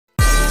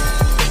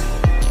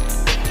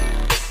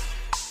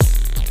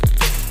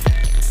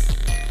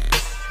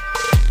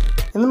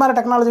இந்த மாதிரி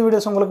technology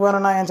videos உங்களுக்கு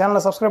வேணும்னா என் சேனலை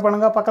சப்ஸ்கிரைப்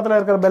பண்ணுங்கள். பக்கத்தில்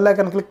இருக்கிற பெல்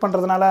ஐக்கன் கிளிக்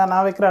பண்ணுறதுனால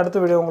நான் வைக்கிற அடுத்த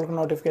வீடியோ உங்களுக்கு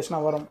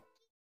நோட்டிஃபிகேஷனாக வரும்.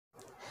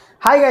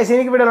 ஹாய் கைஸ்,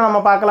 இன்னைக்கு வீடியோவில்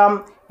நம்ம பார்க்கலாம்.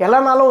 எல்லா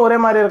நாளும் ஒரே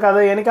மாதிரி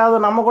இருக்காது. என்னைக்காவது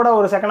நம்ம கூட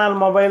ஒரு செகண்ட்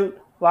ஹேண்ட் மொபைல்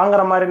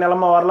வாங்குற மாதிரி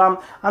நிலைமை வரலாம்.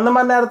 அந்த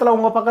மாதிரி நேரத்தில்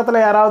உங்கள்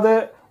பக்கத்தில் யாராவது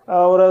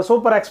ஒரு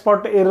சூப்பர்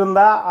எக்ஸ்பர்ட்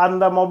இருந்தால்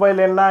அந்த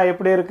மொபைல் என்ன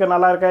எப்படி இருக்குது,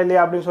 நல்லா இருக்கா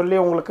இல்லையா அப்படின்னு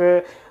சொல்லி உங்களுக்கு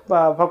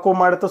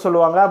பக்குவமாக எடுத்து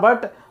சொல்லுவாங்க.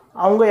 பட்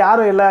அவங்க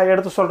யாரும் இல்லை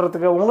எடுத்து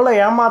சொல்கிறதுக்கு, உங்களை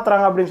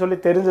ஏமாத்துறாங்க அப்படின்னு சொல்லி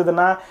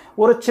தெரிஞ்சதுன்னா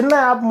ஒரு சின்ன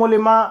ஆப்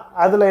மூலிமா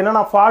அதில்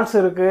என்னென்ன ஃபால்ட்ஸ்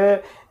இருக்குது,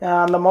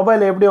 அந்த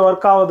மொபைல் எப்படி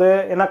ஒர்க் ஆகுது,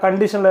 என்ன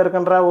கண்டிஷனில்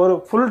இருக்குன்ற ஒரு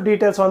ஃபுல்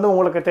டீட்டெயில்ஸ் வந்து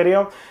உங்களுக்கு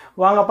தெரியும்.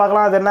 வாங்க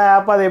பார்க்கலாம் அது என்ன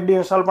ஆப், அதை எப்படி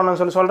இன்ஸ்டால்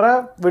பண்ணணும்னு சொல்கிறேன்.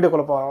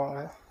 வீடியோக்குள்ளே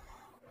போவாங்க.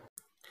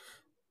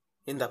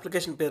 இந்த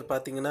அப்ளிகேஷன் பேர்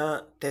பார்த்தீங்கன்னா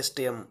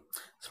test-M,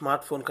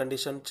 smart phone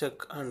condition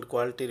check and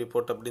quality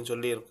report அப்படின்னு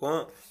சொல்லி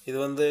இருக்கும். இது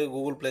வந்து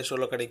கூகுள் ப்ளே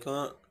ஸ்டோரில்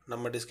கிடைக்கும்.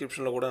 நம்ம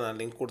டிஸ்கிரிப்ஷனில் கூட நான்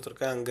லிங்க்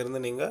கொடுத்துருக்கேன்.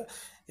 அங்கேருந்து நீங்கள்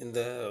இந்த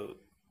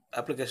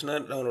அப்ளிகேஷனை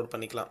டவுன்லோட்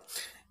பண்ணிக்கலாம்.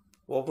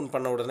 ஓப்பன்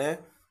பண்ண உடனே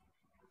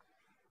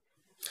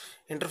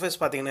இன்டர்ஃபேஸ்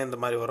பார்த்தீங்கன்னா இந்த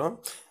மாதிரி வரும்.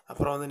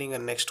 அப்புறம் வந்து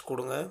நீங்கள் நெக்ஸ்ட்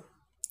கொடுங்க,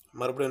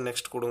 மறுபடியும்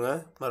நெக்ஸ்ட் கொடுங்க,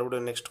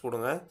 மறுபடியும் நெக்ஸ்ட்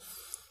கொடுங்க,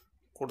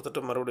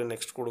 கொடுத்துட்டு மறுபடியும்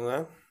நெக்ஸ்ட் கொடுங்க.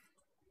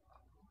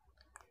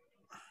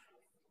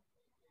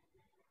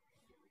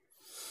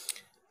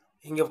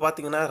 இங்கே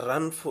பார்த்தீங்கன்னா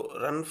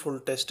run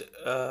full test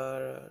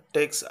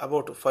tax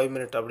about 5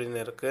 minutes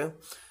அப்படின்னு இருக்குது.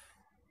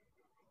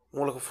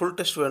 உங்களுக்கு ஃபுல்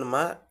டெஸ்ட்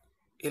வேணுமா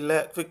இல்லை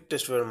குவிக்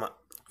டெஸ்ட் வேணுமா?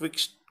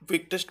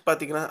 குவிக் டெஸ்ட்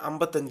பார்த்தீங்கன்னா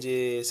 55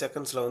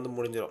 செகண்ட்ஸில் வந்து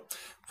முடிஞ்சிடும்.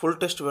 ஃபுல்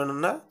டெஸ்ட்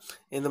வேணும்னா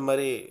இந்த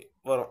மாதிரி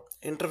வரும்.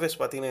 இன்டர்ஃபேஸ்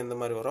பார்த்தீங்கன்னா இந்த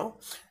மாதிரி வரும்.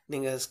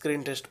 நீங்கள்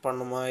ஸ்க்ரீன் டெஸ்ட்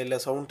பண்ணணுமா, இல்லை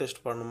சவுண்ட்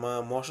டெஸ்ட் பண்ணணுமா,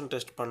 மோஷன்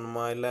டெஸ்ட்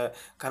பண்ணணுமா, இல்லை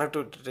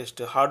connectivity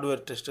test,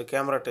 hardware test,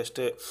 camera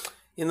test,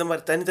 இந்த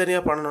மாதிரி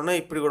தனித்தனியாக பண்ணணுன்னா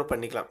இப்படி கூட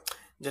பண்ணிக்கலாம்.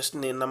 ஜஸ்ட்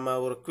நம்ம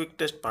ஒரு குவிக்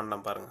டெஸ்ட்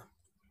பண்ணலாம் பாருங்கள்.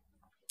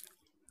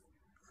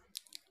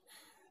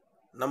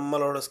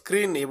 நம்மளோட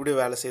ஸ்க்ரீன் எப்படி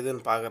வேலை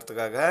செய்யுதுன்னு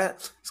பார்க்குறதுக்காக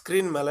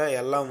ஸ்க்ரீன் மேலே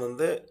எல்லாம்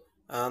வந்து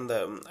அந்த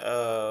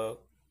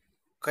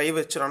கை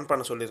வச்சு ரன்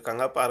பண்ண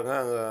சொல்லியிருக்காங்க. பாருங்கள்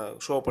அங்கே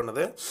ஷோ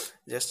பண்ணுது.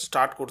 ஜஸ்ட்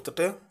ஸ்டார்ட்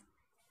கொடுத்துட்டு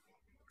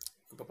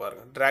இப்போ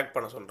பாருங்கள் ட்ராக்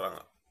பண்ண சொல்கிறாங்க.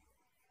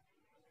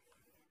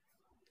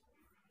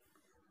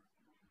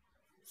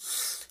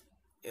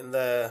 இந்த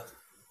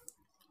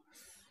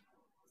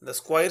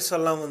ஸ்கொயர்ஸ்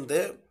எல்லாம்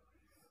வந்து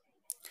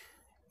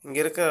இங்கே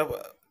இருக்கிற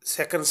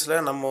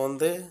செகண்ட்ஸில் நம்ம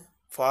வந்து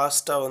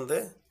ஃபாஸ்ட்டாக வந்து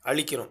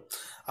அழிக்கணும்.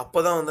 அப்போ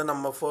தான் வந்து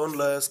நம்ம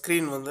ஃபோனில்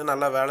ஸ்க்ரீன் வந்து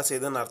நல்லா வேலை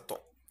செய்யுதுன்னு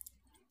அர்த்தம்.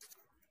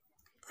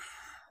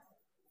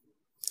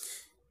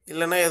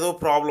 இல்லைன்னா ஏதோ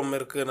ப்ராப்ளம்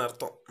இருக்குதுன்னு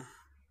அர்த்தம்.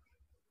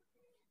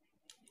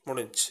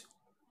 முடிஞ்சு.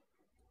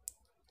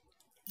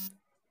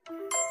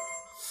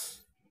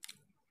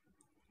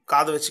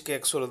 காது வச்சு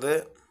கேட்க சொல்லுது.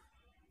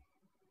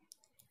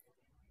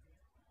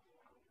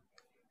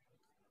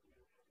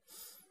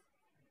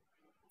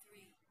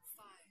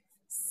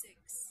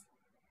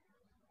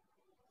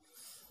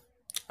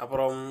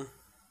 அப்புறம்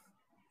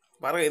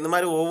பாருங்கள் இந்த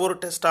மாதிரி ஒவ்வொரு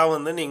டெஸ்ட்டாக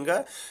வந்து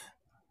நீங்கள்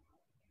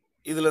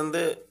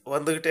இதுலேருந்து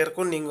வந்துக்கிட்டே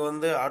இருக்கும். நீங்கள்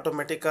வந்து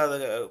ஆட்டோமேட்டிக்காக அதை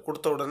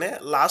கொடுத்த உடனே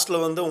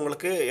லாஸ்ட்டில் வந்து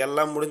உங்களுக்கு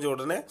எல்லாம் முடிஞ்ச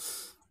உடனே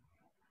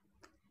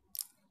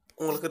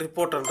உங்களுக்கு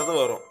ரிப்போர்ட்ன்றது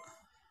வரும்.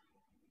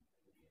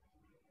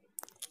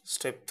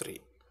 ஸ்டெப் 3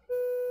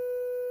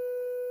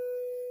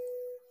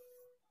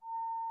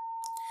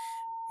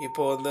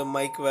 இப்போ வந்து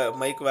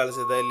மைக் வேலை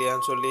செய்தா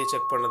இல்லையான்னு சொல்லி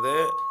செக் பண்ணுது.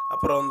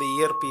 அப்புறம் வந்து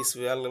இயர்பீஸ்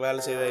வேலை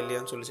செய்தா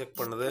இல்லையான்னு சொல்லி செக்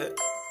பண்ணுது.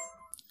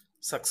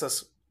 சக்ஸஸ்,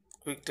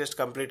 குவிக் டெஸ்ட்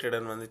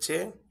கம்ப்ளீட்டட்னு வந்துச்சு.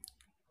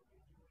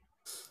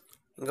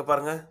 இங்கே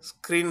பாருங்கள்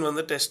ஸ்க்ரீன்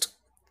வந்து டெஸ்ட்.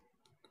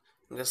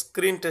 இங்கே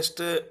ஸ்க்ரீன்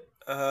டெஸ்ட்டு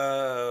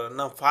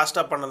நான்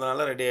ஃபாஸ்ட்டாக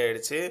பண்ணதுனால ரெடி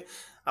ஆகிடுச்சு.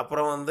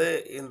 அப்புறம் வந்து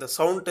இந்த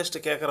சவுண்ட்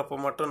டெஸ்ட்டு கேட்குறப்ப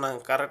மட்டும்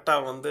நான்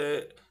கரெக்டாக வந்து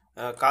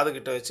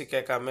காதுகிட்ட வச்சு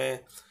கேட்காம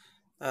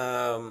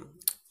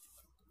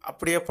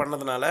அப்படியே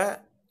பண்ணதுனால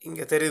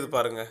இங்கே தெரியுது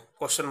பாருங்கள்,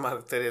 கொஸ்டின்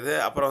மார்க் தெரியுது.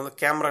 அப்புறம் வந்து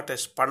கேமரா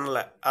டெஸ்ட்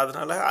பண்ணலை,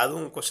 அதனால்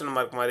அதுவும் கொஸ்டின்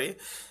மார்க் மாதிரி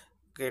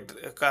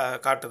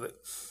காட்டுது.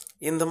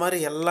 இந்த மாதிரி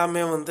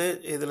எல்லாமே வந்து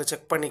இதில்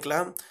செக்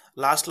பண்ணிக்கலாம்.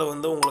 லாஸ்ட்டில்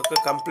வந்து உங்களுக்கு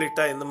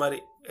கம்ப்ளீட்டாக இந்த மாதிரி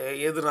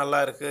எது நல்லா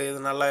இருக்குது எது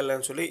நல்லா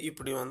இல்லைன்னு சொல்லி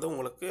இப்படி வந்து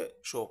உங்களுக்கு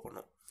ஷோ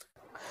பண்ணும்.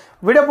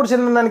 வீடியோ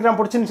பிடிச்சிருந்துன்னு நினைக்கிறேன்.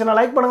 பிடிச்சிருந்துச்சுன்னா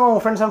லைக் பண்ணுங்கள்.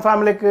 உங்கள் ஃப்ரெண்ட்ஸ் அண்ட்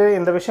ஃபேமிலிக்கு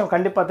இந்த விஷயம்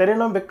கண்டிப்பாக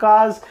தெரியணும்.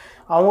 பிகாஸ்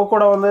அவங்க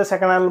கூட வந்து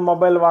செகண்ட் ஹேண்ட்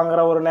மொபைல்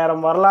வாங்குகிற ஒரு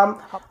நேரம் வரலாம்.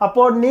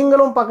 அப்போது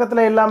நீங்களும்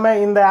பக்கத்தில்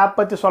இல்லாமல் இந்த ஆப்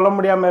பற்றி சொல்ல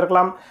முடியாமல்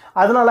இருக்கலாம்.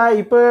 அதனால்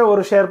இப்போவே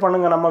ஒரு ஷேர்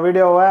பண்ணுங்கள் நம்ம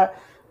வீடியோவை.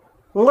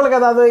 உங்களுக்கு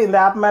ஏதாவது இந்த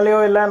ஆப் மேலேயோ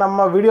இல்லை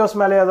நம்ம வீடியோஸ்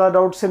மேலேயோ ஏதாவது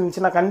டவுட்ஸ்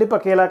இருந்துச்சுன்னா கண்டிப்பாக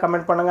கீழே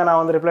கமெண்ட் பண்ணுங்கள், நான்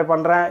வந்து ரிப்ளை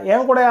பண்ணுறேன்.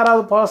 என் கூட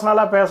யாராவது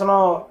பர்சனலாக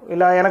பேசணும்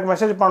இல்லை எனக்கு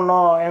மெசேஜ்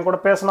பண்ணணும், என் கூட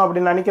பேசணும்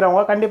அப்படின்னு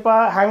நினைக்கிறவங்க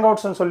கண்டிப்பாக ஹேங்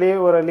அவுட்ஸ்ன்னு சொல்லி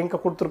ஒரு லிங்க்கை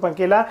கொடுத்துருப்பேன்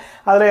கீழே.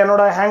 அதில்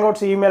என்னோட ஹேங்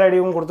அவுட்ஸ் இமெயில்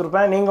ஐடியும்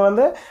கொடுத்துருப்பேன். நீங்கள்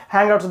வந்து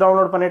ஹேங் அவுட்ஸ்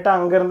டவுன்லோட் பண்ணிவிட்டு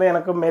அங்கேருந்து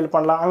எனக்கு மெயில்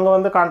பண்ணலாம். அங்கே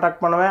வந்து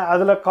கான்டாக்ட் பண்ணுவேன்.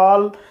 அதில்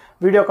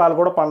வீடியோ கால்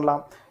கூட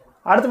பண்ணலாம்.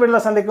 அடுத்த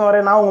வீடியோவில் சந்திக்கும்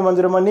வரை நான் உங்கள்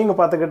மஞ்சுரமா. நீங்கள்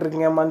பார்த்துக்கிட்டு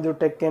இருக்கீங்க மஞ்சு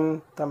டெக் இன்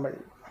தமிழ்.